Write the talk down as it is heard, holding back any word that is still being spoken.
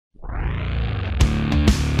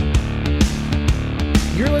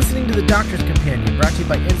to the Doctor's Companion, brought to you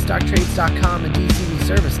by InStockTrades.com and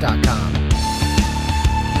DCBService.com.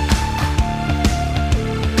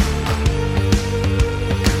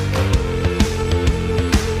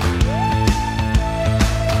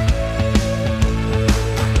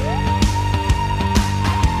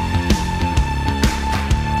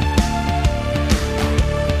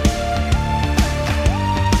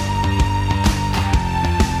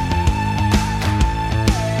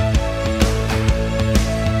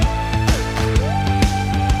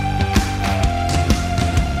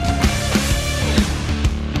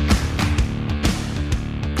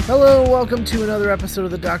 Hello, welcome to another episode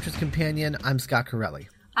of the Doctor's Companion. I'm Scott Corelli.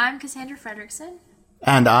 I'm Cassandra Fredrickson.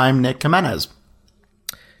 And I'm Nick Jimenez.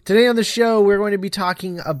 Today on the show, we're going to be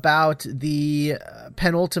talking about the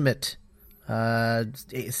penultimate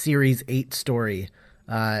Series 8 story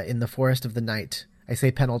in The Forest of the Night. I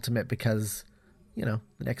say penultimate because, you know,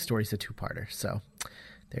 the next story is a two-parter. So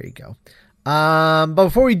there you go. But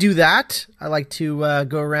before we do that, I like to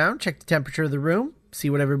go around, check the temperature of the room, see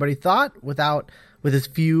what everybody thought with as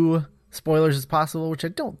few spoilers as possible, which I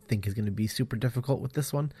don't think is going to be super difficult with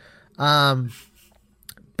this one. Yeah,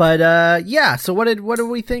 so what do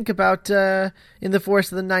we think about In the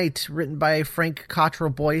Forest of the Night, written by Frank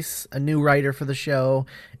Cottrell Boyce, a new writer for the show,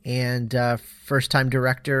 and first-time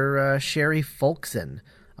director Sherry Folkson,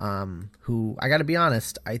 who, I got to be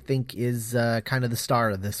honest, I think is kind of the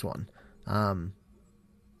star of this one.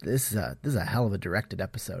 This is a hell of a directed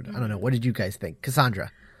episode. I don't know. What did you guys think?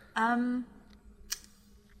 Cassandra?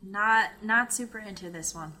 Not super into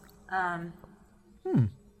this one.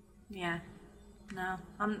 Yeah. No.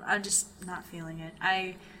 I'm just not feeling it.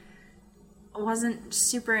 I wasn't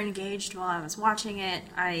super engaged while I was watching it.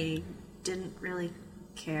 I didn't really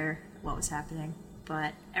care what was happening,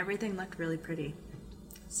 but everything looked really pretty.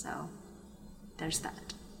 So, there's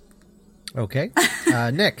that. Okay.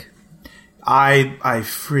 Nick? I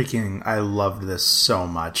loved this so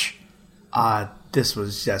much. This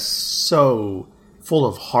was just so full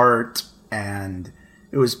of heart, and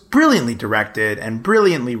it was brilliantly directed and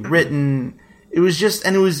brilliantly written. It was just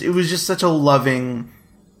such a loving.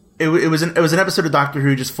 It was an episode of Doctor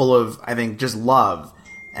Who just full of, I think, just love,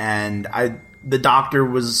 and the Doctor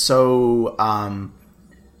was so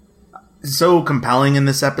compelling in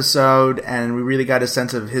this episode, and we really got a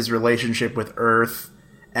sense of his relationship with Earth,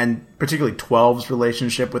 and particularly 12's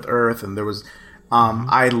relationship with Earth. And there was,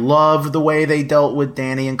 I love the way they dealt with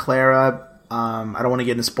Danny and Clara. I don't want to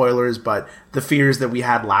get into spoilers, but the fears that we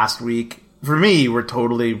had last week, for me, were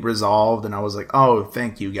totally resolved, and I was like, oh,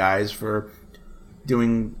 thank you guys for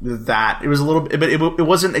doing that. It was a little bit, but it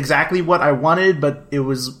wasn't exactly what I wanted, but it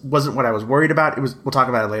wasn't what I was worried about. We'll talk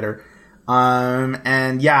about it later.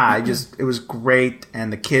 And yeah, it was great,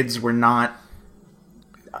 and the kids were not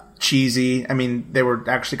cheesy. I mean, they were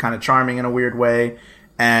actually kind of charming in a weird way.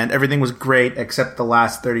 And everything was great except the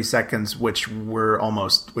last 30 seconds, which was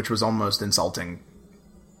almost insulting.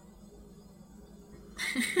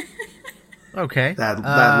 Okay. That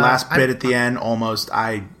last bit at the end,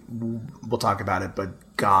 we'll talk about it,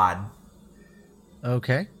 but God.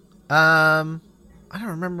 Okay. I don't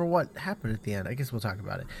remember what happened at the end. I guess we'll talk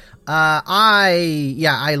about it.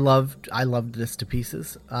 I loved this to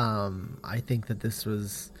pieces. I think that this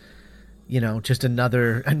was, just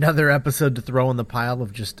another episode to throw in the pile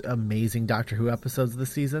of just amazing Doctor Who episodes this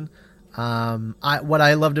season. What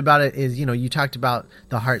I loved about it is, you talked about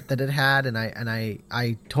the heart that it had, and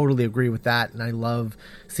I totally agree with that. And I love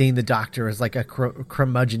seeing the Doctor as like a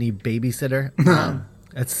curmudgeon-y babysitter.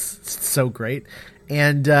 It's so great.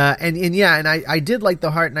 And I did like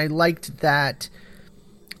the heart, and I liked that.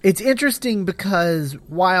 It's interesting because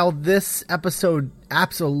while this episode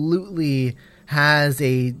absolutely has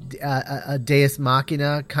a Deus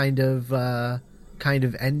Machina kind of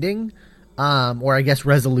ending, or I guess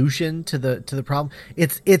resolution to the problem.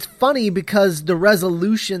 It's funny because the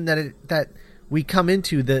resolution that we come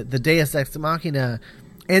into, the Deus Ex Machina,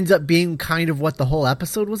 ends up being kind of what the whole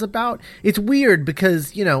episode was about. It's weird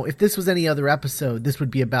because, if this was any other episode, this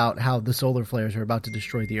would be about how the solar flares are about to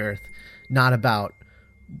destroy the Earth, not about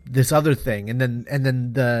this other thing. And then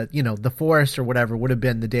the forest or whatever would have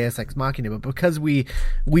been the Deus Ex Machina. But because we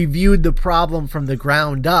viewed the problem from the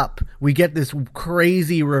ground up, we get this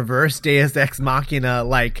crazy reverse Deus Ex Machina,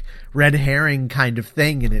 like red herring kind of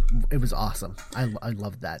thing, and it was awesome. I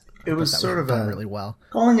loved that. It was sort of done really well.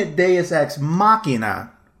 Calling it Deus Ex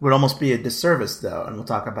Machina would almost be a disservice, though, and we'll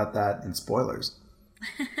talk about that in spoilers.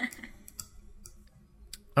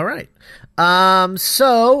 All right.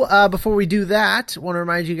 Before we do that, I want to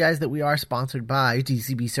remind you guys that we are sponsored by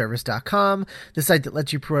DCBService.com, the site that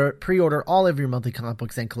lets you pre-order all of your monthly comic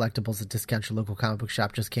books and collectibles at discounts your local comic book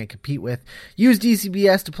shop just can't compete with. Use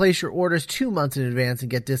DCBS to place your orders 2 months in advance and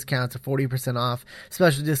get discounts of 40% off,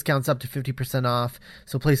 special discounts up to 50% off.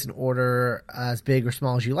 So place an order as big or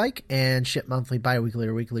small as you like and ship monthly, bi-weekly,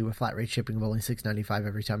 or weekly with flat rate shipping of only $6.95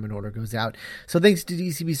 every time an order goes out. So thanks to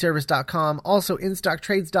DCBService.com. Also,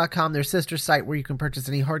 InStockTrades.com, their sister site where you can purchase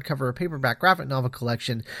any hardcover or paperback graphic novel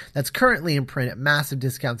collection that's currently in print at massive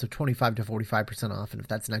discounts of 25 to 45% off. And if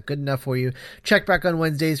that's not good enough for you, check back on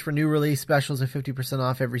Wednesdays for new release specials of 50%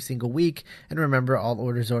 off every single week. And remember, all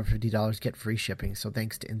orders over $50 get free shipping. So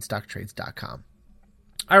thanks to InStockTrades.com.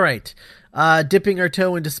 All right. Dipping our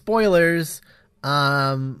toe into spoilers.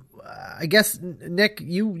 I guess, Nick,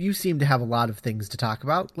 you seem to have a lot of things to talk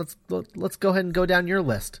about. Let's go ahead and go down your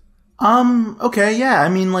list. Okay, yeah. I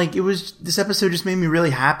mean, like, this episode just made me really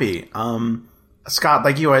happy. Scott,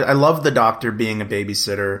 like you, I love the Doctor being a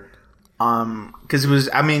babysitter. Cause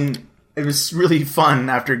it was really fun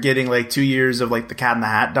after getting like 2 years of like the Cat in the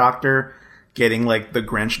Hat Doctor, getting like the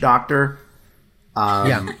Grinch Doctor.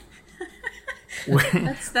 Yeah.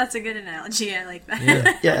 That's a good analogy. I like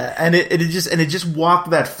that. Yeah. And it just walked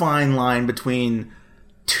that fine line between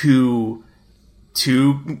too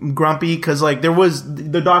grumpy, because like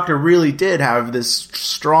the Doctor really did have this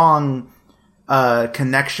strong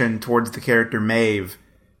connection towards the character Maeve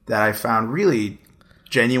that I found really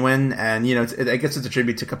genuine, and I guess it's a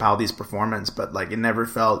tribute to Capaldi's performance, but like it never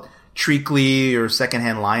felt treacly or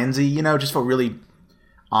secondhand Lionsy. It just felt really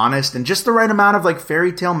honest and just the right amount of like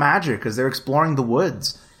fairy tale magic, because they're exploring the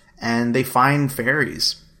woods and they find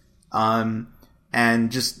fairies.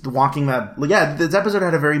 And just walking that, this episode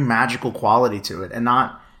had a very magical quality to it, and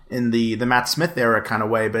not in the Matt Smith era kind of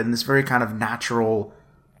way, but in this very kind of natural,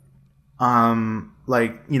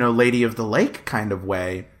 Lady of the Lake kind of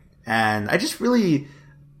way. And I just really,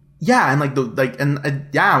 I'm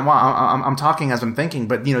talking as I'm thinking,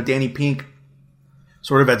 but Danny Pink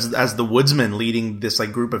sort of as the woodsman leading this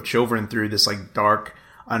like group of children through this like dark,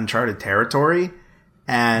 uncharted territory.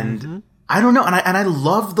 And I don't know. And I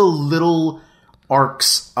love the little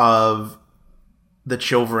arcs of the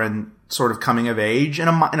children sort of coming of age in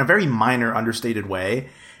a very minor, understated way.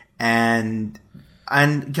 And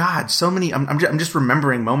God, so many, I'm just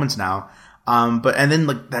remembering moments now. And then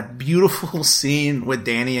like that beautiful scene with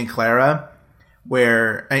Danny and Clara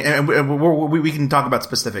where, and we can talk about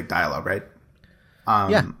specific dialogue, right?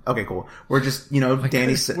 Yeah. Okay, cool. We're just,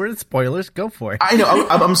 Danny said, we're in spoilers. Go for it. I know.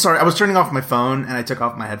 I'm sorry. I was turning off my phone and I took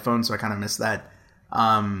off my headphones, so I kind of missed that.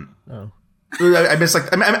 I miss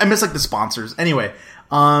the sponsors. Anyway,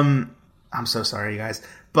 I'm so sorry, you guys.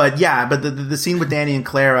 But yeah, the scene with Danny and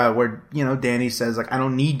Clara where, Danny says like, I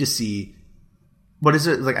don't need to see, what is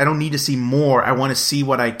it? Like, I don't need to see more. I want to see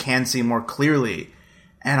what I can see more clearly.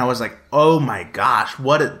 And I was like, oh my gosh,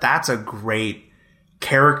 that's a great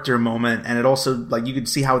character moment. And it also, like, you could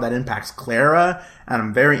see how that impacts Clara. And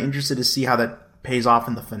I'm very interested to see how that pays off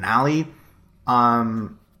in the finale.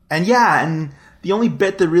 And the only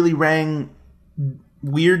bit that really rang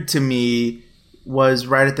weird to me was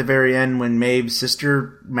right at the very end when Maeve's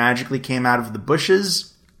sister magically came out of the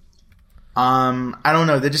bushes. I don't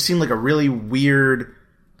know. That just seemed like a really weird.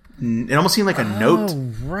 It almost seemed like a note.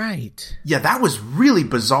 Oh, right. Yeah, that was really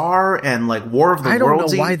bizarre and like War of the Worlds. I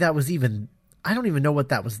don't know why that was even. I don't even know what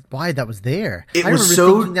that was. Why that was there. I remember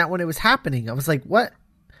thinking that when it was happening, I was like, "What?"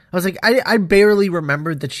 I was like, I barely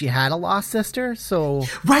remembered that she had a lost sister. So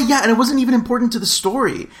right, yeah, and it wasn't even important to the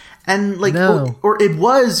story. And like, no. or it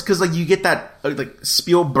was, because like you get that like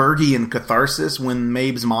Spielbergian catharsis when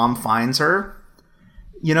Maeve's mom finds her.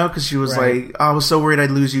 Because she was like, oh, I was so worried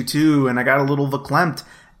I'd lose you too, and I got a little verklempt.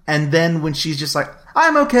 And then when she's just like,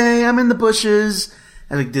 I'm okay, I'm in the bushes.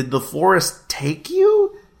 And like, did the forest take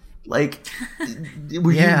you? Like,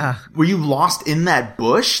 were you lost in that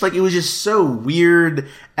bush? Like, it was just so weird.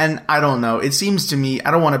 And I don't know. It seems to me,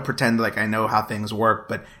 I don't want to pretend like I know how things work,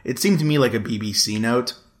 but it seemed to me like a BBC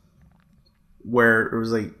note where it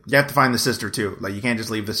was like, you have to find the sister too. Like, you can't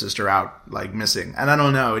just leave the sister out, like, missing. And I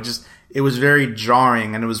don't know. It was very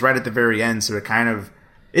jarring, and it was right at the very end. So it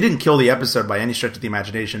didn't kill the episode by any stretch of the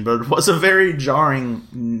imagination, but it was a very jarring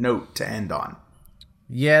note to end on.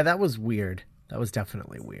 Yeah, that was weird. That was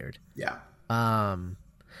definitely weird. Yeah.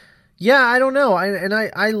 Yeah, I don't know.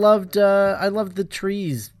 I loved the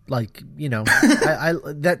trees. Like,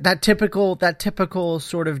 that typical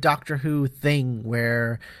sort of Doctor Who thing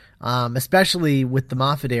where, especially with the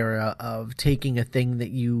Moffat era of taking a thing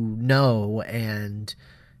that and,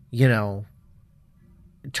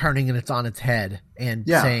 turning it on its head and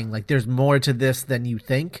Yeah. saying like there's more to this than you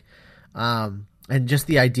think, and just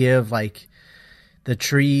the idea of like the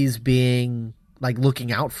trees being like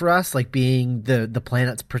looking out for us, like being the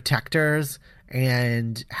planet's protectors,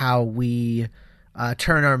 and how we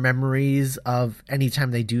turn our memories of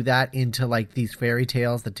anytime they do that into like these fairy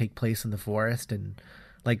tales that take place in the forest, and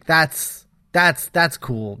like that's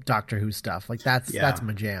cool Doctor Who stuff. Like that's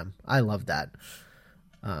my jam. I love that.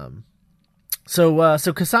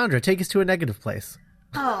 So Cassandra, take us to a negative place.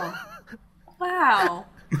 Oh, wow.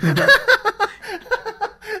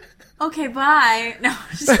 Okay, bye. No.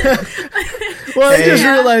 Well,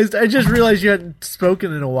 I just realized you hadn't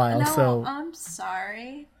spoken in a while. No, so I'm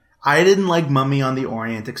sorry. I didn't like Mummy on the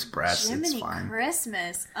Orient Express. Jiminy It's fine.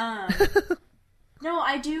 Christmas. No,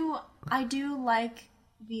 I do like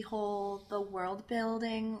the world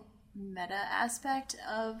building meta aspect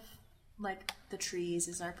of like the trees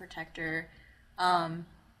as our protector. And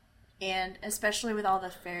especially with all the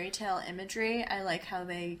fairy tale imagery, I like how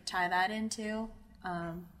they tie that into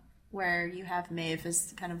where you have Maeve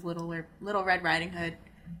as kind of little Red Riding Hood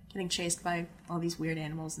getting chased by all these weird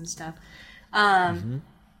animals and stuff. And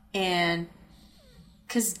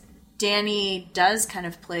because Danny does kind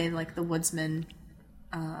of play like the woodsman,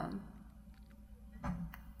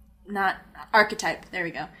 not archetype, there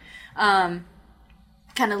we go, kind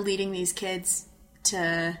of leading these kids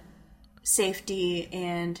to safety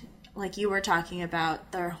and like you were talking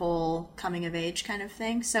about their whole coming of age kind of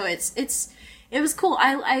thing. So it was cool.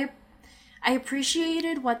 I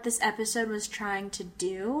appreciated what this episode was trying to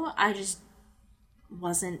do. I just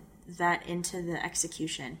wasn't that into the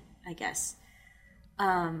execution, I guess.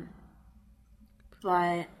 But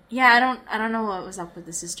yeah, I don't know what was up with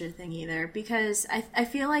the sister thing either, because I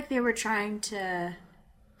feel like they were trying to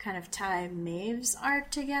kind of tie Maeve's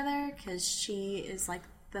arc together, because she is like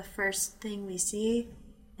the first thing we see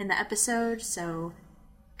in the episode, so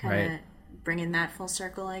kind of bringing that full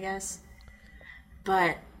circle, I guess.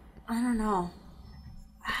 But I don't know.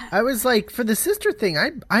 I was like, for the sister thing,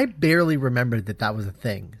 I barely remembered that was a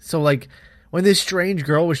thing. So like when this strange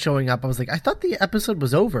girl was showing up, I was like, I thought the episode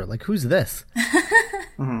was over. Like, who's this?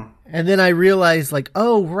 And then I realized like,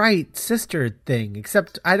 oh right, sister thing.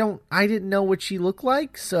 Except I didn't know what she looked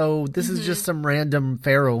like, so this is just some random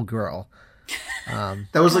feral girl. That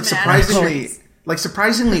was like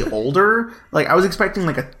surprisingly older. Like I was expecting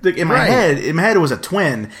in my head it was a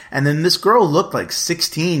twin, and then this girl looked like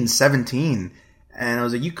 16, 17, and I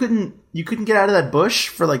was like, you couldn't get out of that bush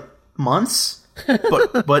for like months,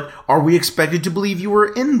 but are we expected to believe you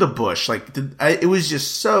were in the bush? Like it was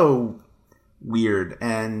just so weird,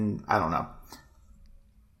 and I don't know.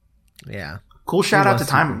 Yeah. Cool shout out to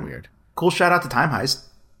Time. Weird. Cool shout out to Time Heist.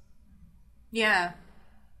 Yeah.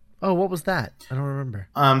 Oh, what was that? I don't remember.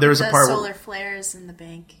 There was a part solar flares in the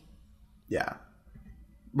bank. Yeah.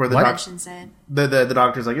 Where the the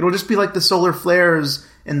doctor's like, it'll just be like the solar flares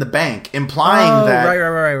in the bank, implying that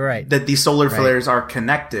right. that these solar flares are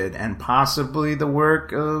connected and possibly the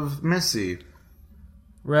work of Missy.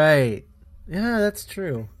 Right. Yeah, that's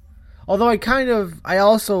true. Although I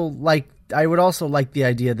would also like the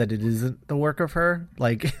idea that it isn't the work of her.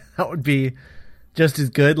 Like that would be just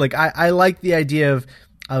as good. Like I like the idea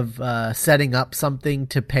of setting up something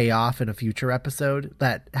to pay off in a future episode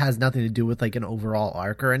that has nothing to do with like an overall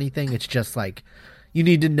arc or anything. It's just like you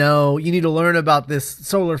need to learn about this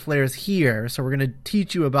solar flares here, so we're going to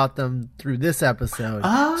teach you about them through this episode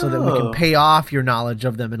so that we can pay off your knowledge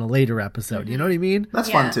of them in a later episode. You know what I mean? That's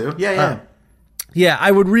fun too. Yeah. Yeah,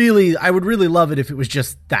 I would really love it if it was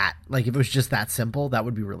just that. Like if it was just that simple, that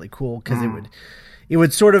would be really cool, because it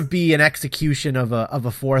would sort of be an execution of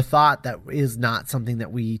a forethought that is not something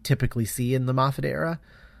that we typically see in the Moffat era.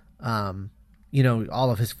 All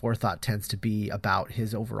of his forethought tends to be about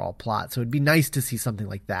his overall plot, so it'd be nice to see something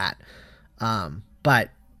like that. But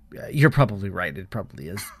you're probably right; it probably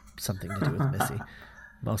is something to do with Missy.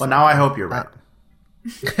 Well, now I hope you're right.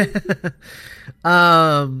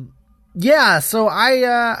 Yeah, so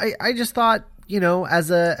I just thought,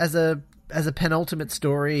 as a penultimate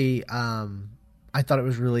story, I thought it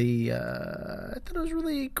was really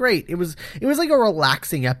great. It was like a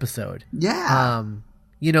relaxing episode. Yeah.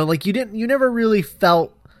 Like you never really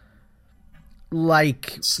felt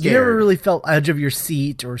like scared. You never really felt edge of your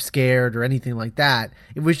seat or scared or anything like that.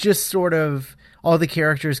 It was just sort of all the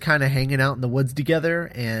characters kind of hanging out in the woods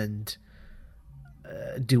together and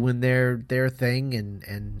doing their thing,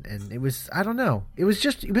 and it was, I don't know, it was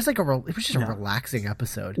just a relaxing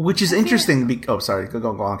episode, which is interesting. Sorry,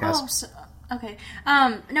 go on, Cass. Okay.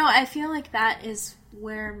 No, I feel like that is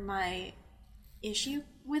where my issue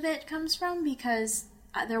with it comes from, because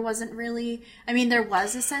there wasn't really. I mean, there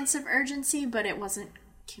was a sense of urgency, but it wasn't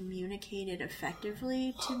communicated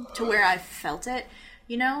effectively to where I felt it.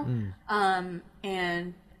 You know,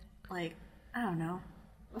 and like I don't know.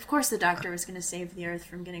 Of course, the Doctor was going to save the Earth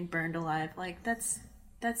from getting burned alive. Like that's.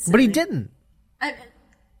 Silly. But he didn't.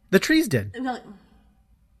 The trees did. Well,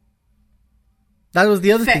 that was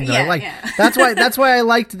the other thing that I liked. Yeah. That's why I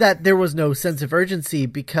liked that there was no sense of urgency,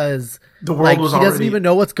 because the world was he doesn't already... even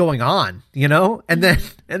know what's going on, you know? And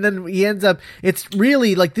then he ends up, it's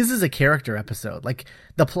really like, this is a character episode. Like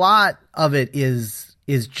the plot of it is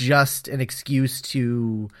just an excuse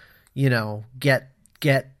to, you know, get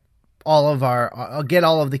all of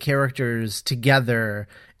the characters together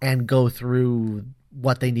and go through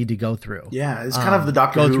what they need to go through. Yeah, it's kind of the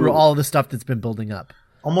Doctor Who... Go through all the stuff that's been building up.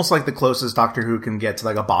 Almost like the closest Doctor Who can get to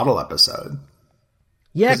like a bottle episode.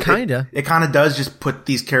 Yeah, kind of. It kind of does just put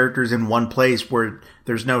these characters in one place where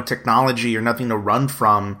there's no technology or nothing to run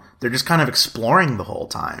from. They're just kind of exploring the whole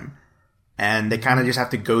time. And they kind of just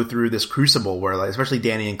have to go through this crucible where, like, especially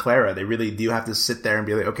Danny and Clara, they really do have to sit there and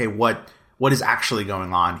be like, okay, what is actually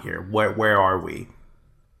going on here? Where are we?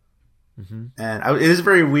 Mm-hmm. And it is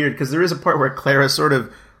very weird because there is a part where Clara sort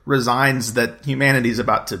of resigns that humanity is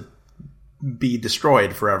about to be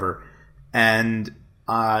destroyed forever, and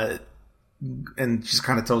she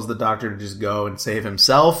kind of tells the Doctor to just go and save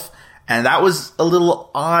himself. And that was a little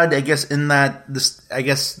odd, I guess, in that I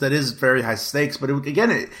guess that is very high stakes, but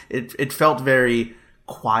it felt very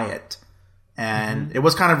quiet, and it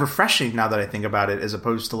was kind of refreshing now that I think about it, as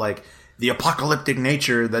opposed to like the apocalyptic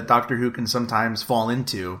nature that Doctor Who can sometimes fall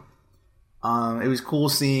into. It was cool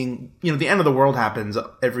seeing, you know, the end of the world happens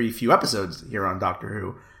every few episodes here on Doctor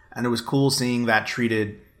Who. And it was cool seeing that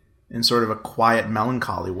treated in sort of a quiet,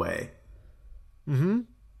 melancholy way. Mm-hmm.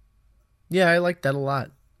 Yeah, I like that a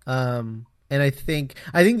lot. And I think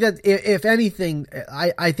that if anything,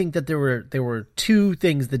 I think that there were two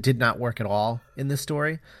things that did not work at all in this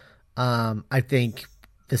story. I think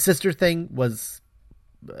the sister thing was,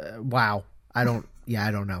 wow. I don't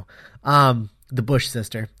know. The Bush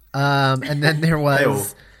sister. And then there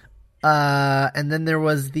was,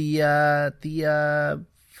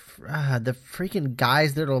 the freaking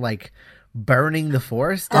guys that are like burning the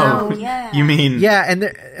forest down. Oh yeah. You mean... Yeah, and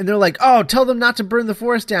they're like, oh, tell them not to burn the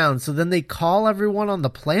forest down. So then they call everyone on the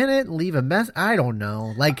planet and leave a mess. I don't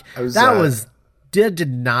know. Like did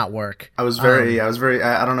not work. I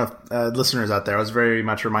don't know if listeners out there, I was very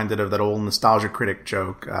much reminded of that old Nostalgia Critic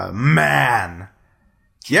joke. Man.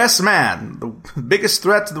 Yes, man. The biggest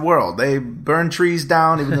threat to the world. They burn trees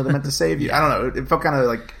down even though they're meant to save you. I don't know. It felt kind of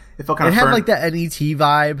like... It had like that NET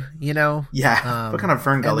vibe, you know? Yeah, what kind of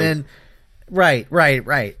Fern Gully. And then, right.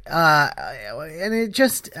 And it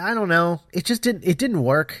just, I don't know. It didn't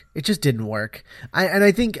work. It just didn't work.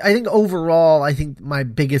 I think overall, I think my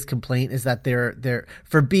biggest complaint is that they're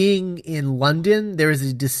for being in London, there is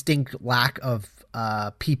a distinct lack of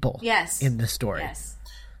people in the story.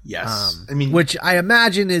 Yes. I mean, which I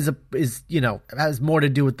imagine is you know, has more to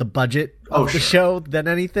do with the budget of the show than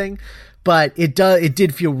anything. But it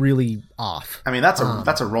did feel really off. I mean, that's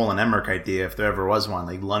a Roland Emmerich idea if there ever was one.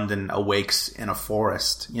 Like London awakes in a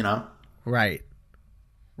forest, you know? Right.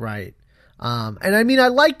 And I mean, I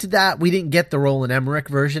liked that we didn't get the Roland Emmerich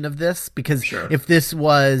version of this, because if this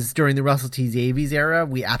was during the Russell T Davies era,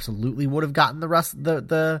 we absolutely would have gotten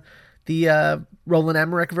the Roland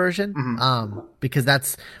Emmerich version. Mm-hmm. Because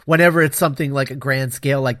that's whenever it's something like a grand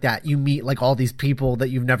scale like that, you meet like all these people that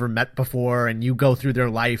you've never met before, and you go through their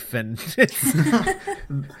life, and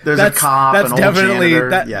there's a cop, an old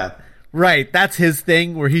janitor. Yeah. Right, that's his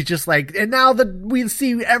thing, where he's just like, and now that we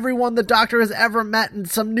see everyone the Doctor has ever met and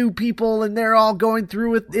some new people, and they're all going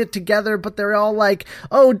through it together, but they're all like,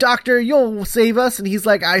 oh, Doctor, you'll save us, and he's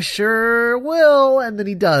like, I sure will, and then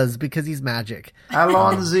he does, because he's magic.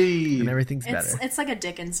 Alonzi! And everything's better. It's like a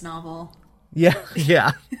Dickens novel. Yeah.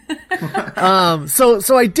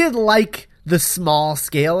 So I did like the small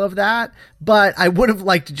scale of that, but I would have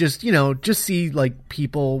liked to just see like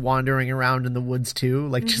people wandering around in the woods too,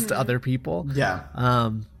 like just other people. Yeah.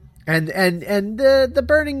 And the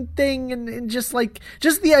burning thing, and just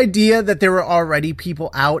the idea that there were already people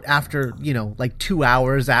out after, like 2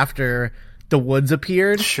 hours after the woods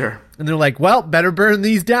appeared. Sure. And they're like, well, better burn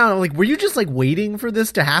these down. I'm like, were you just like waiting for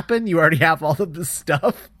this to happen? You already have all of this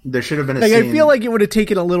stuff. There should have been a scene. I feel like it would have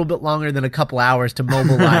taken a little bit longer than a couple hours to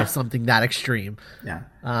mobilize something that extreme. Yeah.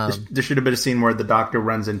 There should have been a scene where the Doctor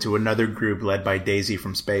runs into another group led by Daisy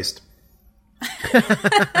from Spaced.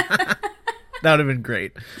 That would have been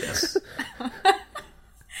great. Yes.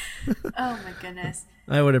 Oh my goodness.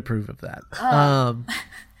 I would approve of that.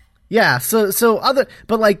 Yeah, so other,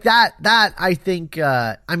 but like that I think,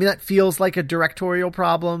 I mean, that feels like a directorial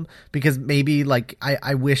problem, because maybe like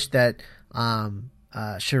I wish that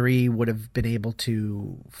Cherie would have been able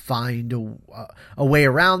to find a way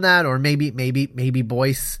around that, or maybe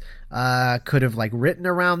Boyce could have like written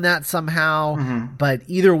around that somehow. But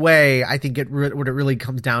either way, I think what it really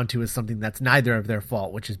comes down to is something that's neither of their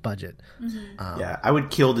fault, which is budget. Yeah, I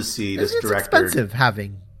would kill to see this It's director. expensive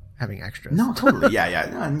having extras. No, totally.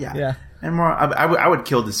 Yeah. And more, I would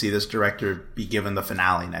kill to see this director be given the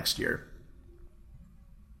finale next year,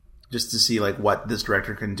 just to see like what this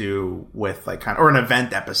director can do with like or an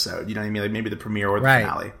event episode. You know what I mean? Like maybe the premiere or the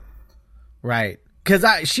finale. Right. Because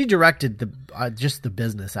she directed just the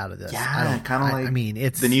business out of this. Yeah, kind of like. I mean,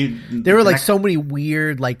 it's there were like so many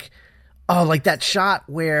weird like that shot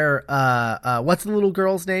where what's the little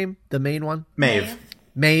girl's name? The main one, Maeve.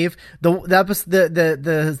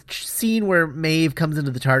 The scene where Maeve comes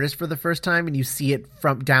into the TARDIS for the first time, and you see it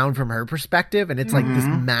down from her perspective, and it's like this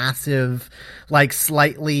massive, like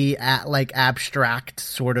slightly like abstract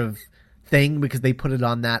sort of thing, because they put it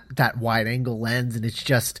on that wide angle lens, and it's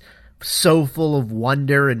just so full of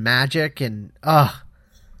wonder and magic, and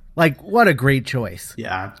like what a great choice.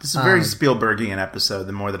 Yeah, this is a very Spielbergian episode.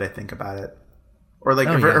 The more that I think about it. Or like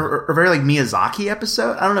a very like Miyazaki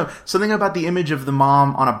episode. I don't know. Something about the image of the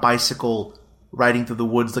mom on a bicycle riding through the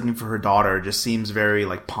woods looking for her daughter just seems very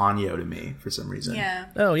like Ponyo to me for some reason. Yeah.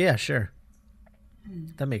 Oh yeah, sure.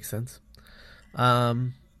 That makes sense. Yeah,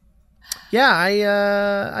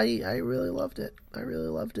 I really loved it. I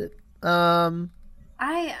really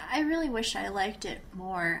wish I liked it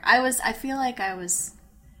more. I feel like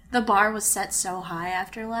the bar was set so high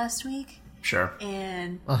after last week. Sure.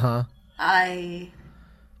 And I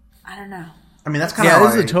don't know. I mean, that's kind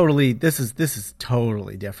of this is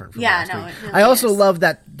totally different from last week. It really I also is. love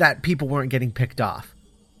that people weren't getting picked off.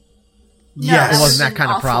 Yes. It wasn't that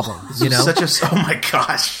kind of awful. problem, you know? Oh my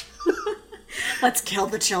gosh. Let's kill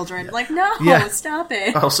the children. Like, no, stop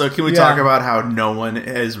it. Also, can we talk about how no one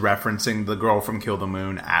is referencing the girl from Kill the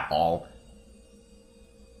Moon at all?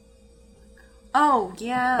 Oh,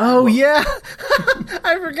 yeah. Oh, yeah.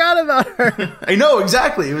 I forgot about her. I know,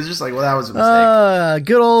 exactly. It was just like, well, that was a mistake.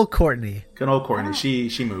 Good old Courtney. Good old Courtney.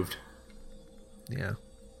 She moved. Yeah.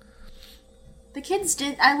 The kids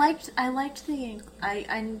did. I liked the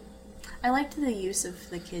use of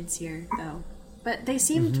the kids here, though. But they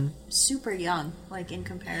seemed super young, like, in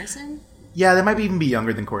comparison. Yeah, they might even be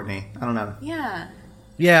younger than Courtney. I don't know. Yeah.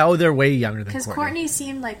 Yeah, they're way younger than Because Courtney. Courtney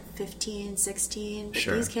seemed like 15, 16, but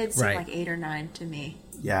Sure. these kids seemed like 8 or 9 to me.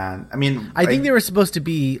 Yeah, I mean... I think they were supposed to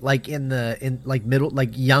be, like, in middle,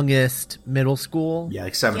 like, youngest middle school. Yeah,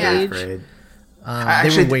 like 7th, Yeah. 8th grade.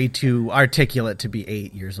 They were way too articulate to be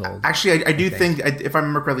 8 years old. Actually, I do think, if I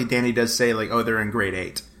remember correctly, Danny does say, like, oh, they're in grade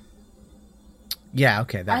 8. Yeah,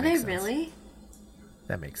 okay, that Are makes they sense. really?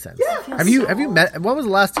 That makes sense. Yeah. Have you met? When was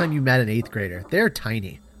the last time you met an 8th grader? They're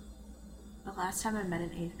tiny. The last time I met an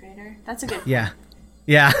 8th grader? That's a good Yeah.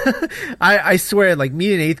 Yeah. I swear, like,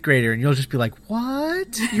 meet an 8th grader and you'll just be like,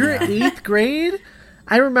 what? You're in 8th grade?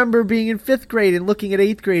 I remember being in 5th grade and looking at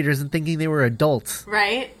 8th graders and thinking they were adults.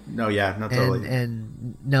 Right? No, yeah, no, totally.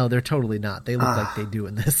 And no, they're totally not. They look like they do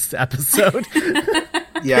in this episode.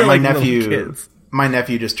 Yeah, my like little nephew... kids. My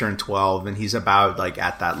nephew just turned 12, and he's about, like,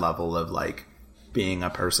 at that level of, like, being a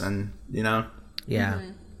person, you know? Yeah.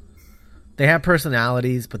 They have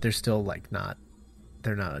personalities, but they're still, like,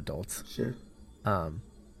 they're not adults. Sure.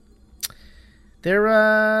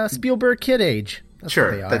 They're Spielberg kid age. That's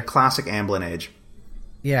what they Sure, are. the classic Amblin age.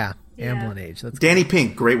 Yeah, Yeah. Amblin age. That's Danny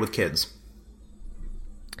Pink, great with kids.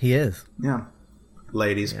 he is. Yeah.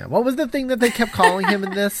 Ladies. Yeah. What was the thing that they kept calling him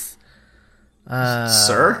in this?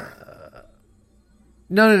 Sir?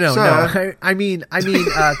 No. Sir? I mean,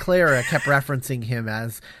 Clara kept referencing him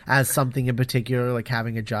as something in particular, like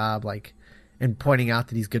having a job, like, and pointing out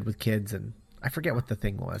that he's good with kids, and I forget what the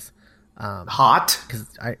thing was. Hot? Because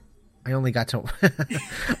I only got to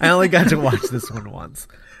I only got to watch this one once.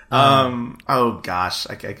 Oh gosh,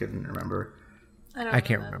 I couldn't remember. I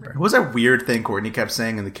can't remember. What was that weird thing Courtney kept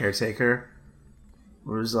saying in The Caretaker?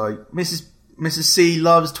 Where it was like, Mrs. C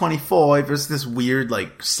loves 25. It's this weird,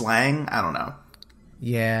 like, slang. I don't know.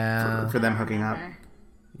 Yeah. For them hooking up.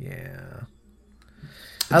 Yeah.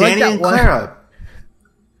 Danny and Clara.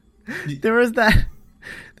 There was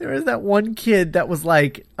that one kid that was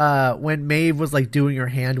like when Maeve was like doing her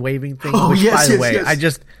hand waving thing. Oh, which, yes, by the yes, way, yes.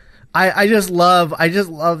 I just love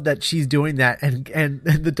that she's doing that, and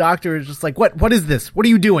the doctor is just like, what is this? What are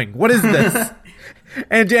you doing? What is this?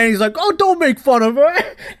 And Danny's like, oh, don't make fun of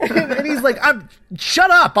her. And he's like, shut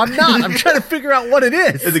up. I'm not. I'm trying to figure out what it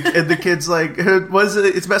is. And the kid's like, what is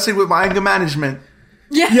it? It's messing with my anger management.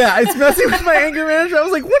 Yeah, it's messing with my anger management. I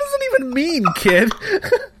was like, what does it even mean, kid?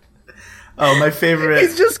 Oh, my favorite.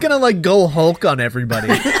 He's just gonna like go Hulk on everybody.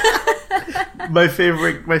 My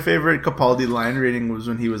favorite Capaldi line reading was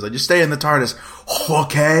when he was like, just stay in the TARDIS.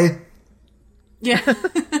 Okay. Yeah.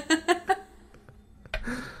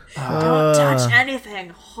 Don't touch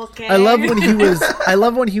anything, okay? I love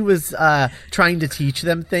when he was trying to teach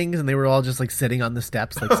them things, and they were all just like sitting on the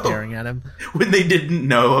steps, like staring at him. When they didn't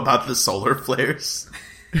know about the solar flares.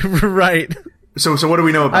 Right. So what do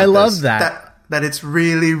we know about this? I love that. That it's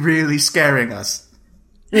really, really scaring us.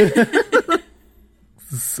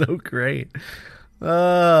 So great.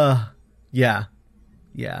 Yeah.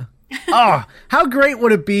 Oh, how great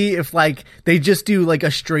would it be if like they just do like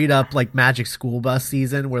a straight up like Magic School Bus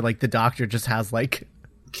season where like the doctor just has like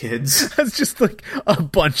kids. That's just like a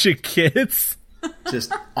bunch of kids.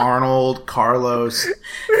 Just Arnold, Carlos,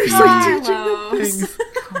 He's like teaching them things.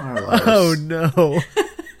 Carlos. Oh no.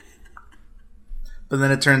 But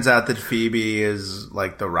then it turns out that Phoebe is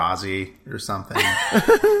like the Rozzy or something.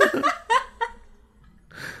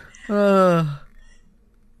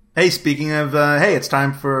 Hey, speaking of, it's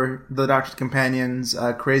time for the Doctor's Companion's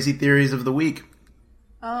Crazy Theories of the Week.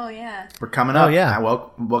 Oh, yeah. We're coming up. Oh, yeah.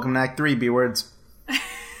 Welcome to Act 3, B-Words.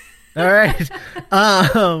 All right.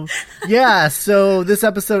 Yeah, so this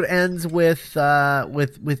episode ends with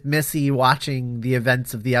Missy watching the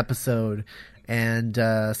events of the episode and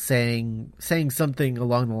saying something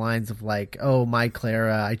along the lines of like, oh, my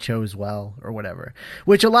Clara, I chose well, or whatever.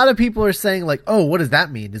 Which a lot of people are saying like, oh, what does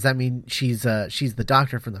that mean? Does that mean she's the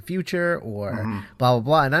Doctor from the future, or blah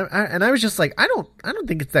blah blah? And I was just like, I don't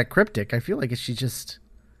think it's that cryptic. I feel like she's just,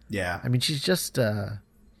 yeah. I mean, she's just and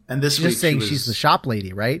this she's week just saying she's the shop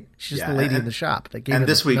lady, right? She's just the lady in the shop that gave her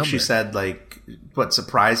this week number. she said like, what,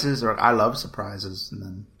 surprises, or I love surprises, and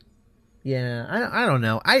then yeah, I don't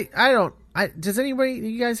know. Does anybody?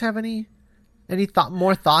 You guys have any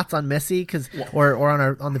more thoughts on Missy? Or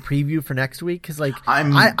on the preview for next week? Because like I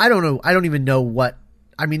don't know. I don't even know what.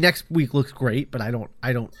 I mean, next week looks great, but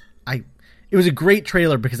it was a great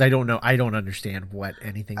trailer because I don't know. I don't understand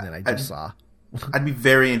anything that I just saw. I'd be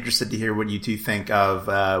very interested to hear what you two think of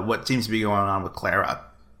what seems to be going on with Clara.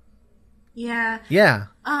 Yeah. Yeah.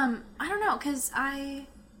 I don't know, because I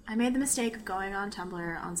made the mistake of going on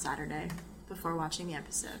Tumblr on Saturday before watching the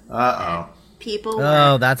episode. Uh-oh. People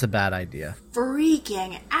were that's a bad idea.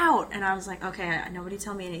 Freaking out. And I was like, okay, nobody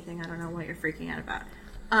tell me anything. I don't know what you're freaking out about.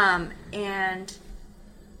 And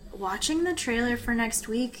watching the trailer for next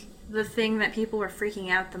week, the thing that people were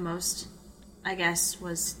freaking out the most, I guess,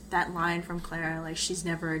 was that line from Clara, like, she's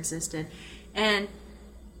never existed. And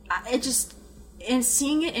and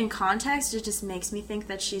seeing it in context, it just makes me think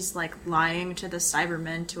that she's, like, lying to the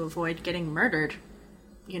Cybermen to avoid getting murdered,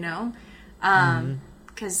 you know?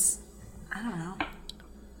 Because, I don't know.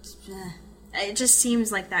 It just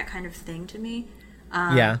seems like that kind of thing to me.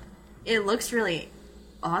 Yeah. It looks really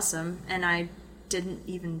awesome, and I didn't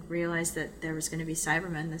even realize that there was going to be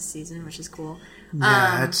Cybermen this season, which is cool.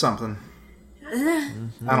 Yeah, it's something. I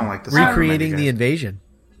don't like this. Recreating the invasion.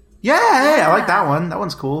 Yeah, I like that one. That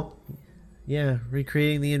one's cool. Yeah,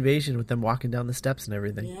 recreating the invasion with them walking down the steps and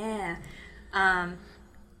everything. Yeah.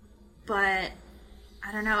 But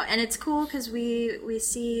I don't know. And it's cool because we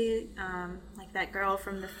see like that girl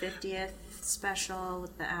from the 50th special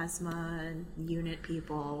with the asthma and unit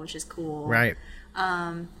people, which is cool. Right.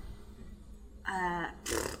 I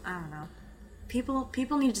don't know.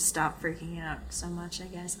 People need to stop freaking out so much, I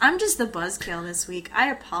guess. I'm just the buzzkill this week. I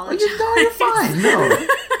apologize. You're fine. No.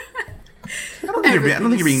 I don't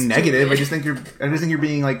think you're being negative. I just think you're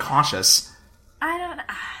being like cautious. I don't.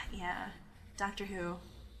 Yeah, Doctor Who.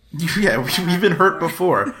 Yeah, we've been hurt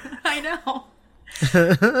before. I know.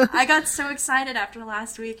 I got so excited after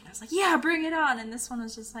last week, and I was like, "Yeah, bring it on!" And this one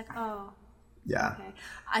was just like, "Oh, yeah." Okay.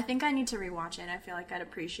 I think I need to rewatch it. I feel like I'd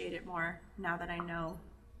appreciate it more now that I know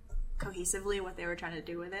cohesively what they were trying to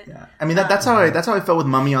do with it. Yeah, I mean that's how I felt with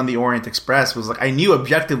Mummy on the Orient Express. Was like I knew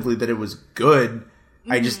objectively that it was good.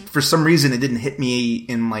 I just, for some reason, it didn't hit me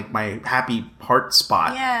in, like, my happy heart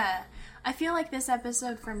spot. Yeah. I feel like this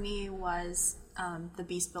episode, for me, was The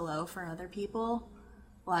Beast Below for other people.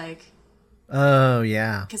 Like... Oh,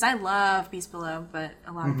 yeah. Because I love Beast Below, but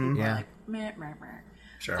a lot of people are like, meh, meh, meh.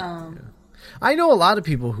 Sure. I know a lot of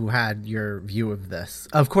people who had your view of this.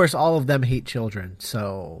 Of course, all of them hate children,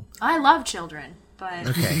 so... I love children, but...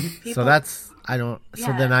 Okay, so that's I don't. So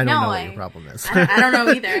Yeah. then I don't No, know what your problem is. I don't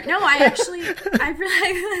know either. No, I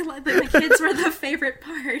really like the kids were the favorite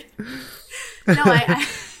part. No, I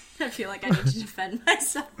feel like I need to defend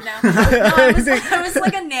myself now. No, I was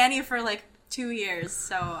like a nanny for like 2 years,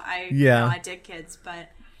 so I did kids, but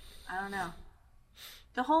I don't know.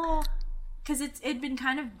 The whole, because it'd been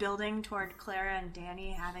kind of building toward Clara and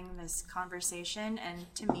Danny having this conversation,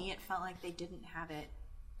 and to me it felt like they didn't have it.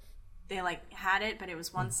 They like had it, but it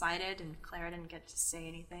was one-sided, and Clara didn't get to say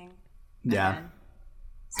anything. Yeah.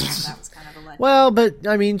 So that was kind of a letdown. Well, but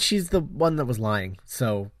I mean, she's the one that was lying,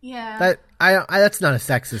 so Yeah. that I that's not a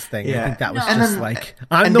sexist thing. I Yeah. think that was No. just And then- like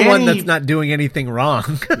I'm and the one Danny- that's not doing anything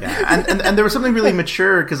wrong. Yeah, and there was something really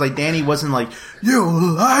mature because like Danny wasn't like you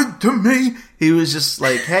lied to me. He was just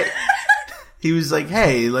like hey,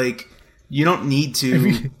 like you don't need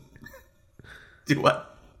to do what.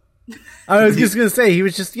 I was just gonna say he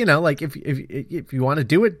was just like if you want to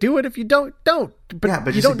do it, do it. If you don't. But, Yeah,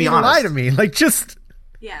 but you just don't be need to lie honest. to me. Like just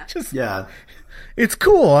Yeah. Yeah, it's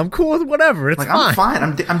cool. I'm cool with whatever. It's like fine.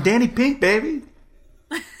 I'm fine. I'm Danny Pink, baby.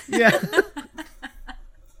 Yeah.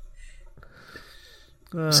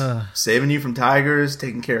 Saving you from tigers,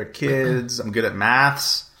 taking care of kids. I'm good at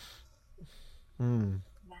maths.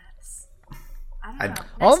 Maths. I don't know.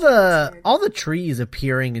 all Next game was weird. the trees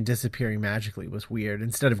appearing and disappearing magically was weird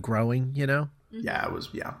instead of growing. Yeah, it was.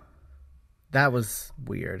 Yeah, That was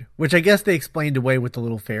weird. Which I guess they explained away with the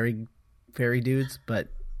little fairy dudes, but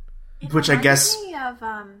It which I reminded guess- me of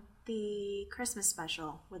the Christmas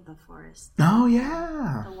special with the forest, oh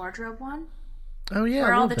yeah, the wardrobe one, oh yeah,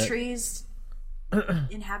 where a all little the bit. trees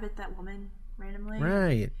inhabit that woman randomly.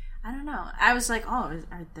 Right. I don't know. I was like, oh,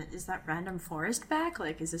 is that random forest back?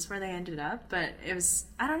 Like, is this where they ended up? But it was,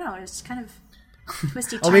 I don't know. It was kind of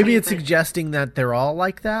twisty. Oh, maybe it's but, suggesting that they're all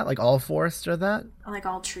like that, like all forests are that. like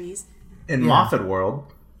all trees. in Moffat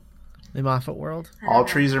world, The Moffat world. all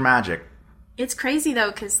trees are magic. It's crazy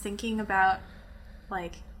though, because thinking about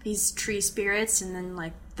like these tree spirits and then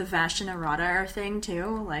like the Vashta Narada thing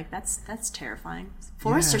too, like that's terrifying.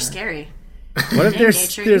 Forests are scary. What if In there's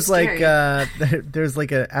nature, there's he's like scary. there's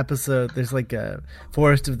like a episode, there's like a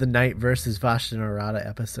Forest of the Night versus Vashta Narada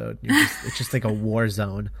episode. It's just like a war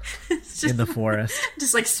zone in the forest.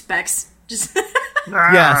 Just like specks. Just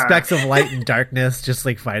Yeah, specks of light and darkness just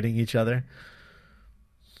like fighting each other.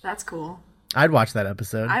 that's cool. I'd watch that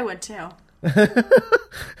episode. I would too.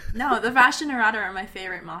 No, the Vashta Narada are my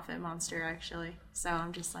favorite Moffat monster actually. So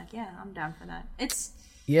I'm just like, yeah, I'm down for that. It's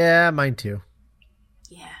Yeah, mine too.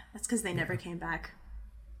 yeah, that's because they never came back.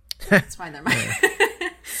 That's why they're my.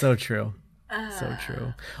 So true. So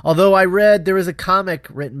true. Although I read there was a comic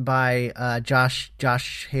written by Josh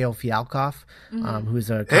Hale Fialkoff, who's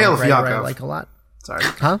a Hale comic writer I Fialkoff. like a lot. Sorry,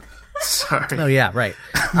 Huh? sorry. Oh yeah, right.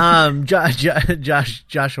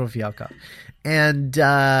 Joshua Fialkoff, and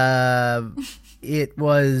it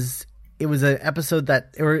was an episode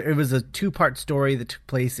it was a 2-part story that took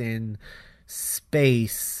place in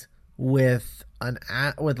space with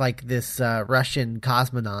like this Russian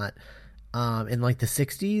cosmonaut in like the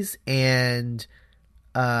 60s, and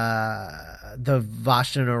the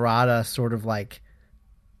Vashta Narada sort of like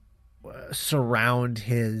surround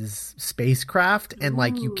his spacecraft, and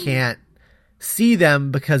like you can't see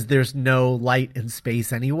them because there's no light in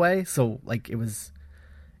space anyway. So like it was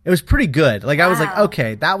pretty good. Like I was like, Wow.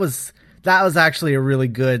 okay, that was actually a really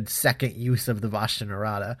good second use of the Vashta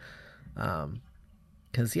Narada.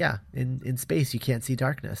 Because yeah, in space you can't see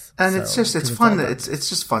darkness, And So- it's just 'cause it's all fun. dark. It's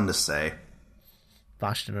just fun to say.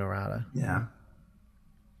 Vashta Narada. Yeah.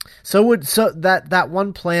 So that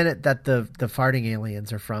one planet that the farting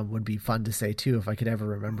aliens are from would be fun to say too, if I could ever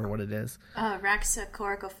remember what it is.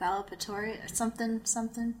 Raxacoricophalopatori,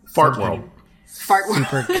 something. Fart world. Fart world.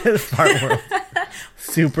 Super fart world.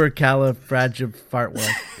 Super califragil fart world.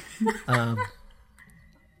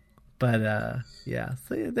 But yeah,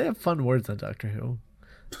 so they have fun words on Doctor Who.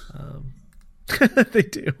 They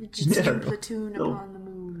do. Jadoon platoon upon the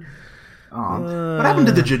moon. Aw. What happened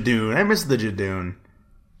to the Jadoon? I miss the Jadoon.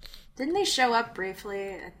 Didn't they show up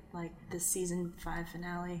briefly at like the season 5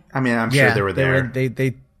 finale? I mean, I'm sure they were there.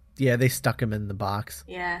 They stuck him in the box.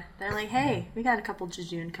 Yeah, they're like, hey, we got a couple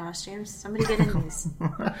Jadoon costumes. Somebody get in these.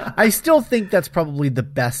 I still think that's probably the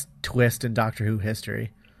best twist in Doctor Who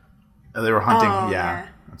history. They were hunting. Oh, yeah, yeah.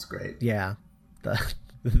 that's great. Yeah,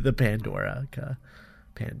 the Pandora.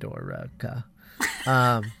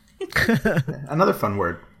 Another fun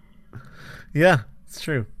word. Yeah, it's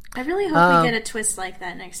true. I really hope we get a twist like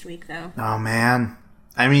that next week, though. Oh man.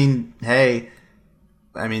 I mean, hey.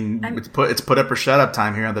 I mean, it's put up or shut up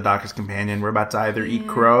time here on the Doctor's Companion. We're about to either eat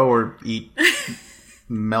crow or eat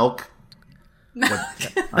milk.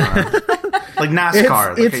 like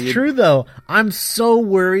NASCAR. It's true though. I'm so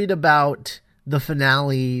worried about the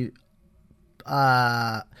finale,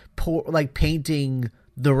 painting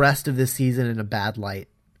the rest of this season in a bad light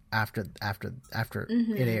after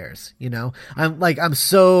it airs. You know, I'm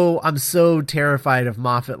so terrified of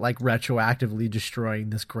Moffat like retroactively destroying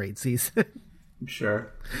this great season.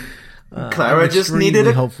 Sure. Clara just needed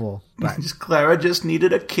hopeful. But. Clara just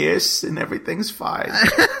needed a kiss and everything's fine.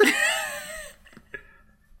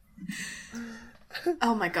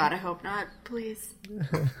 Oh my god, I hope not. Please.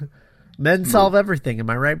 Men solve everything. Am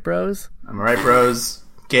I right, bros? Am I right, bros?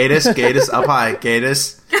 Gatus up high.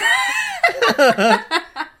 Gatus. Oh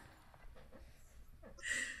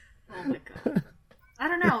my god. I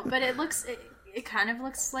don't know, but it kind of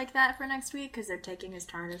looks like that for next week because they're taking his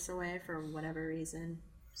TARDIS away for whatever reason.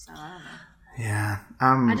 So I don't know. Yeah.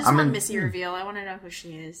 I just want Missy reveal. I want to know who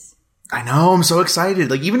she is. I know. I'm so excited.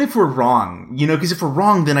 Like, even if we're wrong, you know, because if we're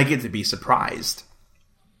wrong, then I get to be surprised.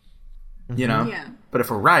 You know? Yeah. But if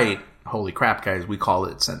we're right, holy crap, guys, we call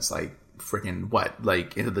it since, like, freaking, what?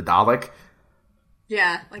 Like, Into the Dalek?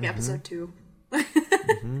 Yeah, like episode 2. Scott,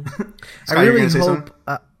 I you're really gonna say hope...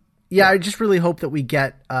 something? Yeah, I just really hope that we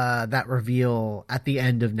get that reveal at the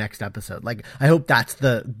end of next episode. Like, I hope that's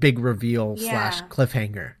the big reveal /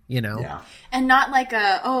 cliffhanger, you know? Yeah. And not like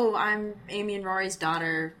I'm Amy and Rory's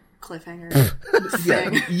daughter cliffhanger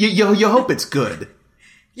thing. Yeah. You hope it's good.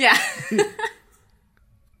 Yeah.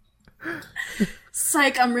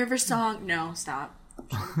 Psych, I'm River Song. No, stop.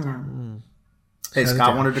 Hey,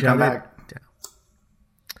 Scott wanted to come back.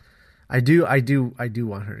 I do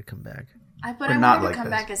want her to come back. I want her to come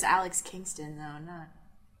back as Alex Kingston, though, not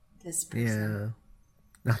this person.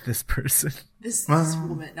 Yeah. Not this person. This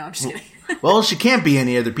woman. No, I'm just kidding. Well, she can't be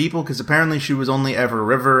any other people because apparently she was only ever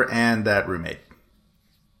River and that roommate.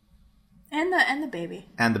 And the baby.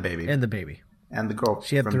 And the baby. And the baby. And the girl.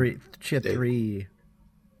 She had three. She had three.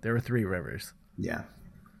 There were 3 rivers. Yeah.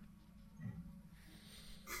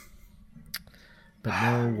 But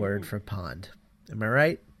no word for pond. Am I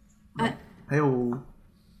right? Hey-oh.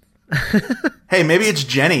 Hey, maybe it's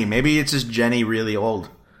Jenny. Maybe it's just Jenny really old.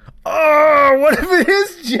 Oh, what if it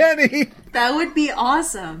is Jenny? That would be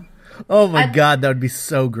awesome. Oh my god, that would be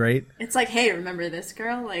so great. It's like, hey, remember this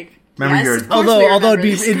girl? Like, remember yes, although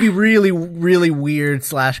it'd be really, really weird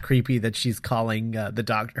 / creepy that she's calling the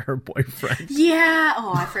doctor her boyfriend. Yeah.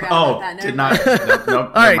 Oh, I forgot about that. Did not.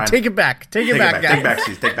 Nope, all right, take it back. Take it back, guys.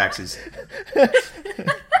 Take backsies.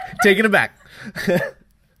 Taking it back.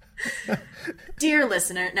 Dear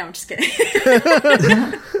listener. No, I'm just kidding.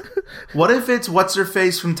 What if it's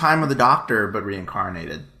what's-her-face from Time of the Doctor, but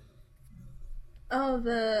reincarnated? Oh,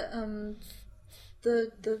 the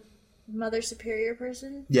Mother Superior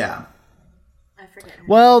person? Yeah. I forget.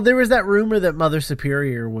 Well, there was that rumor that Mother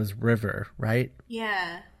Superior was River, right?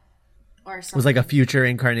 Yeah. Or something. Was like a future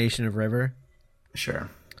incarnation of River. Sure.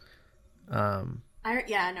 I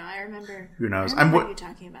remember. Who knows? I remember you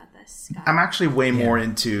talking about this, Scott. I'm actually way more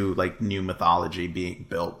into like new mythology being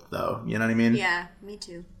built, though. You know what I mean? Yeah, me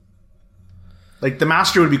too. Like the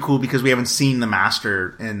Master would be cool because we haven't seen the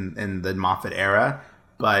Master in the Moffat era,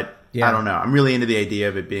 but I don't know. I'm really into the idea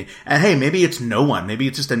of it being. And hey, maybe it's no one. Maybe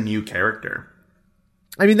it's just a new character.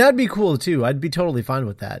 I mean, that'd be cool too. I'd be totally fine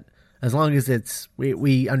with that, as long as it's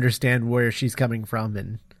we understand where she's coming from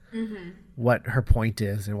and what her point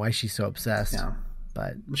is and why she's so obsessed. Yeah.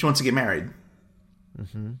 But she wants to get married.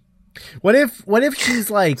 Mm-hmm. What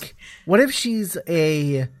if she's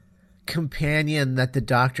a companion that the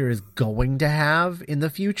Doctor is going to have in the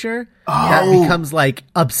future that becomes like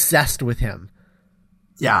obsessed with him?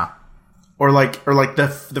 Yeah, or like the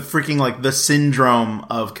freaking like the syndrome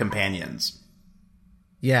of companions.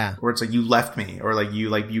 Yeah, where it's like you left me, or like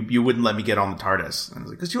you wouldn't let me get on the TARDIS, and I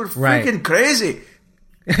was like, because you were freaking crazy.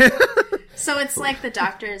 So it's like the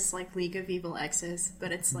Doctor's like League of Evil Exes,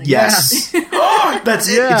 but it's like yes, that's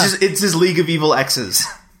it. Yeah. It's his League of Evil Exes.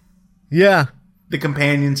 Yeah, the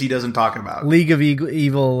companions he doesn't talk about. League of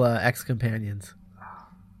Evil ex companions.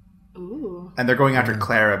 Ooh, and they're going after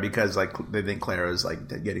Clara because like they think Clara is like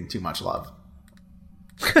getting too much love.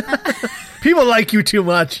 People like you too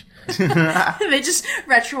much. They just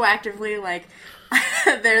retroactively like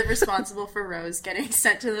they're responsible for Rose getting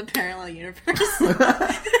sent to the parallel universe.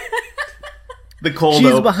 The cold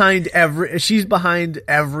she's behind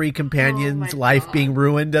every companion's life being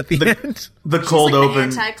ruined at the end. The cold open.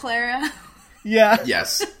 Anti-Clara. Yeah.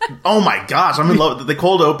 Yes. Oh my gosh, I'm in love. The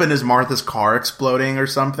cold open is Martha's car exploding or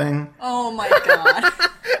something. Oh my god.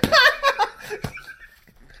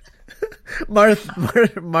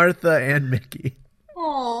 Martha and Mickey.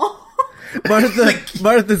 Oh.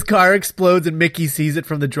 Martha's car explodes and Mickey sees it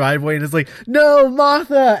from the driveway and is like, "No,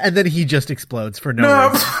 Martha!" And then he just explodes for no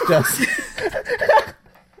reason.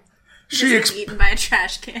 Just She eaten by a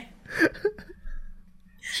trash can.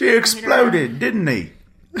 She exploded, didn't he?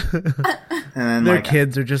 And then their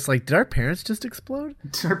kids are just like, "Did our parents just explode?"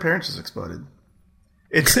 Her parents just exploded.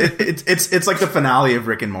 It's like the finale of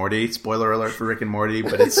Rick and Morty. Spoiler alert for Rick and Morty,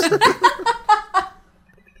 but it's.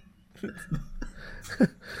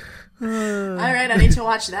 All right, I need to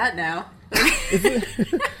watch that now.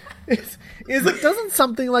 Doesn't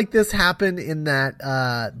something like this happen in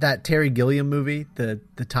that Terry Gilliam movie, the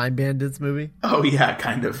Time Bandits movie? Oh yeah,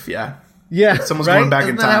 kind of, yeah. Yeah, someone's right? going back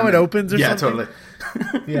Isn't in that time. how it opens, or yeah, something?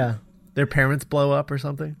 totally. Yeah, their parents blow up or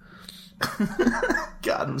something.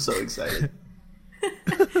 God, I'm so excited.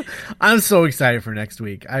 I'm so excited for next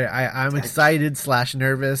week. I'm excited /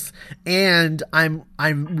 nervous, and I'm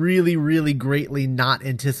really, really greatly not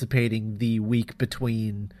anticipating the week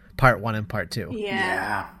between part 1 and part 2.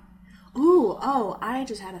 Yeah. Ooh, I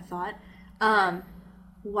just had a thought.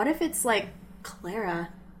 What if it's like Clara,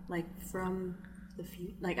 like from the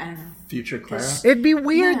future? Like, I don't know. Future Clara? It'd be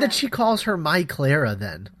weird that she calls her My Clara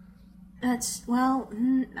then. That's, well, I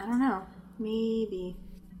don't know. Maybe.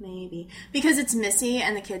 Because it's Missy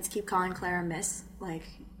and the kids keep calling Clara Miss. Like,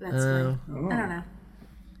 that's I don't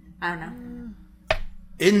know.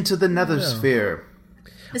 Into the nether sphere.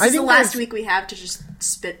 This is the last week we have to just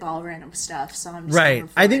spitball random stuff, so I'm just right.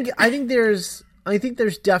 I think there's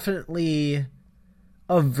definitely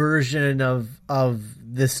a version of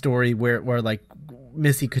this story where like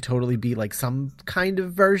Missy could totally be like some kind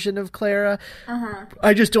of version of Clara.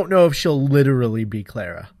 I just don't know if she'll literally be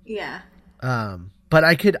Clara. Yeah. But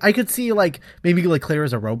I could see like maybe like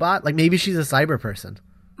Clara's a robot, like maybe she's a cyber person.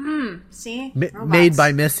 See? Made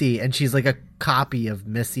by Missy, and she's like a copy of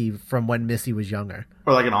Missy from when Missy was younger.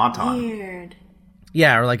 Or like an Auton. Weird.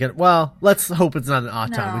 Yeah, or like let's hope it's not an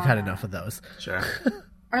Auton. No. We've had enough of those. Sure.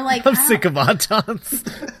 Or like I'm sick of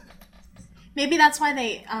Autons. Maybe that's why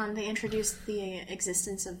they introduced the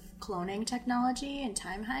existence of cloning technology in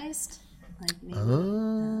Time Heist. Like maybe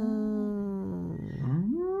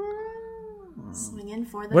swing in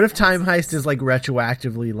for the What if fences. Time Heist is like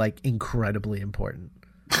retroactively like incredibly important?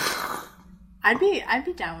 I'd be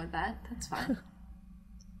down with that. That's fine.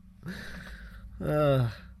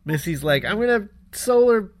 Missy's like, I'm gonna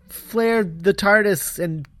solar flare the TARDIS,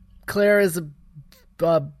 and Claire is a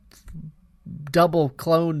double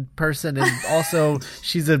clone person, and also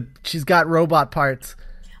she's got robot parts.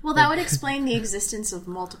 Well, that would explain the existence of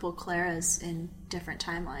multiple Claras in different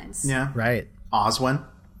timelines. Yeah. Right. Oswin.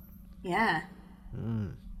 Yeah.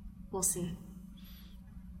 We'll see.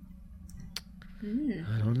 I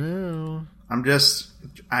don't know. I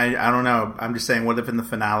don't know. I'm just saying, what if in the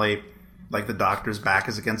finale, like the Doctor's back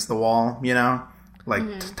is against the wall, you know? Like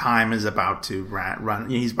time is about to run.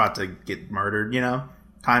 He's about to get murdered, you know?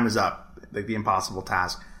 Time is up. Like the impossible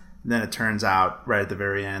task. And then it turns out right at the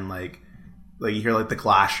very end, like you hear like the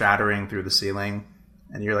glass shattering through the ceiling,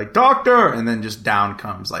 and you're like, Doctor! And then just down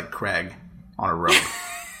comes like Craig on a rope.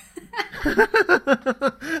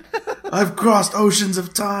 I've crossed oceans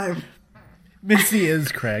of time. Missy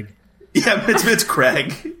is Craig. Yeah, it's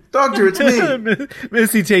Craig. Doctor, it's me.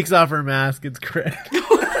 Missy takes off her mask. It's Craig.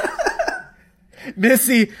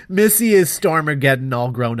 Missy is Stormageddon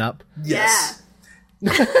all grown up. Yes.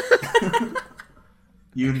 Yeah.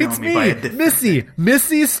 You know It's me by a me, different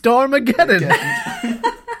Missy Stormageddon.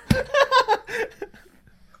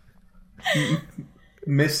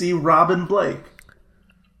 Missy Robin Blake.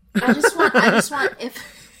 I just want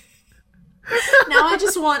now I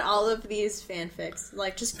just want all of these fanfics.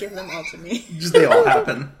 Like, just give them all to me. Just they all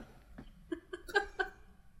happen.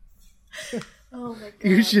 Oh my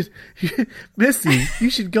god. Missy, you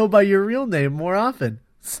should go by your real name more often.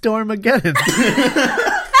 Stormageddon.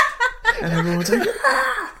 And everyone's like,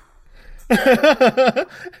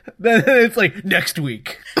 Then it's like, next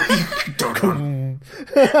week. oh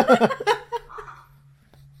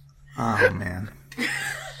man.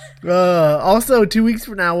 Also, 2 weeks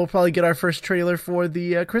from now, we'll probably get our first trailer for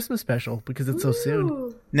the Christmas special because it's so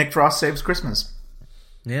soon. Nick Frost Saves Christmas.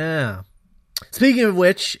 Yeah. Speaking of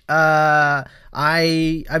which, I've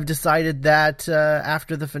decided that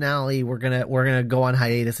after the finale, we're gonna go on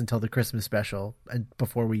hiatus until the Christmas special, and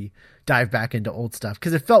before we dive back into old stuff,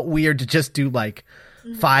 because it felt weird to just do like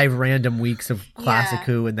 5 random weeks of Classic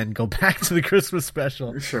Who and then go back to the Christmas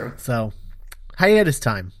special. Sure. So, hiatus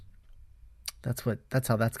time. That's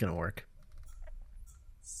how that's gonna work.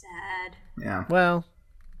 Sad. Yeah. Well,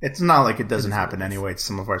 It's not like it doesn't happen anyway to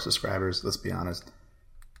some of our subscribers, let's be honest.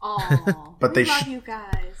 Oh, But we they love you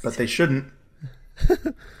guys. But they shouldn't.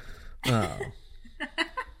 Oh.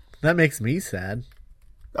 That makes me sad.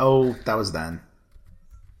 Oh, that was then.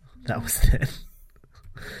 That was it.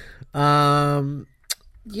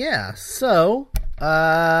 Yeah, so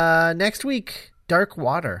next week, Dark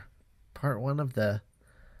Water, part 1 of the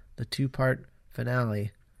 2-part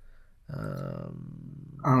finale.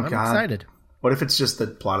 I'm excited. What if it's just the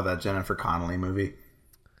plot of that Jennifer Connelly movie?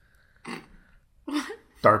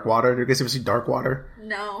 Dark Water? Did you guys ever see Dark Water?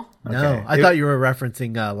 No. No, I thought you were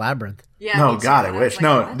referencing Labyrinth. Yeah. No, me too, God, I but wish. was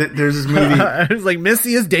No, like, what? there's this movie. I was like,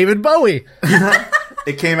 Missy is David Bowie.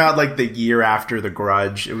 It came out like the year after The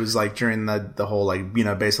Grudge. It was like during the whole like, you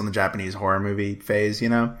know, based on the Japanese horror movie phase, you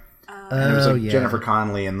know? And it was like Jennifer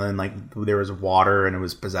Connelly, and then like there was water, and it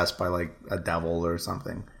was possessed by like a devil or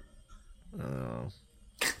something. Oh.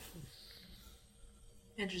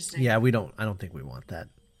 Interesting. Yeah, I don't think we want that.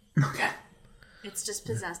 Okay. It's just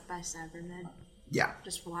possessed by Cybermen. Yeah.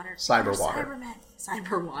 Just water. Cyber water. Cybermen.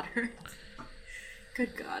 Cyber water. Good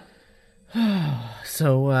God.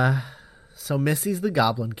 So Missy's the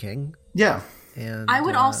Goblin King. Yeah. And I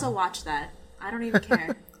would also watch that. I don't even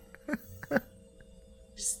care.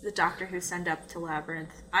 Just the Doctor Who send up to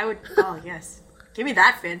Labyrinth. I would. Oh yes. Give me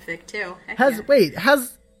that fanfic too. Heck yeah.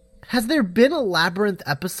 Has there been a Labyrinth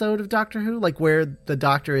episode of Doctor Who, like where the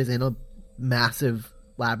Doctor is in a massive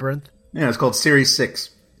labyrinth? Yeah, it's called Series 6.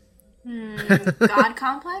 God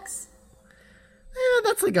Complex? Yeah,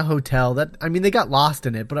 that's like a hotel. They got lost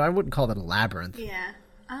in it, but I wouldn't call that a labyrinth. Yeah.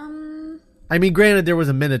 I mean, granted, there was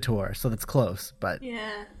a Minotaur, so that's close, but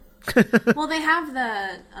Yeah. Well, they have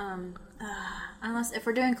the unless if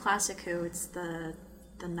we're doing classic Who, it's the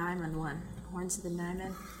Nyman one, Horns of the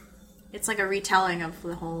Nyman. It's like a retelling of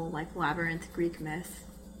the whole like labyrinth Greek myth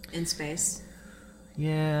in space.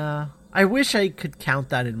 yeah. I wish I could count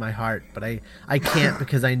that in my heart, but I can't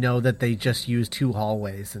because I know that they just used 2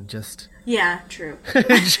 hallways and just Yeah, true.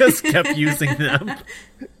 just kept using them.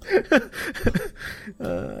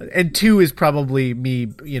 And 2 is probably me,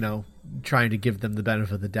 trying to give them the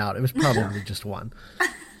benefit of the doubt. It was probably just 1.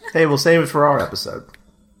 Hey, we'll save it for our episode.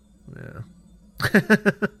 Yeah.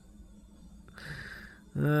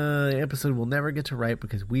 The episode will never get to write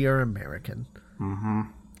because we are American. Mm-hmm.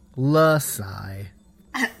 La sigh.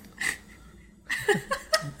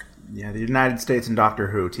 Yeah, the United States and Doctor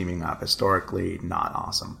Who teaming up, historically not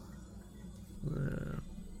awesome.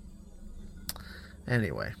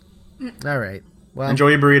 Anyway. All right. Well,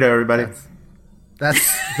 enjoy your burrito, everybody. That's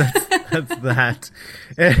that.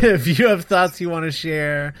 If you have thoughts you want to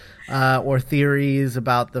share or theories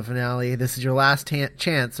about the finale, this is your last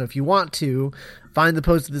chance. So if you want to, find the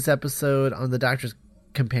post of this episode on the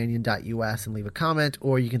doctorscompanion.us and leave a comment,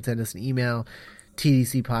 or you can send us an email,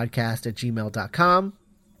 tdcpodcast@gmail.com.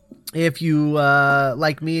 If you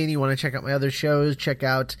like me and you want to check out my other shows, check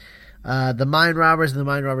out The Mind Robbers and The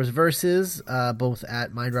Mind Robbers Versus, both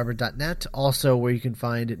at mindrobber.net. Also where you can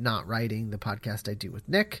find Not Writing, the podcast I do with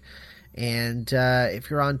Nick. And if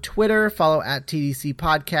you're on Twitter, follow at TDC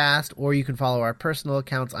Podcast, or you can follow our personal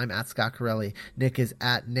accounts. I'm at Scott Corelli. Nick is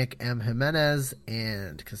at Nick M. Jimenez,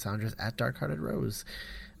 and Cassandra's at Dark-Hearted Rose.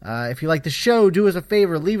 If you like the show, do us a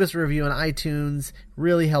favor, leave us a review on iTunes.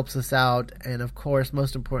 Really helps us out. And of course,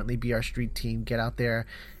 most importantly, be our street team. Get out there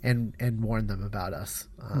and warn them about us.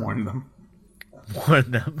 Warn them. Warn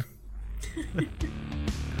them.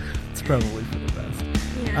 It's probably for the best.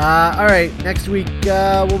 Yeah. All right, next week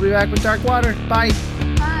we'll be back with Dark Water. Bye.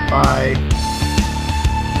 Bye. Bye.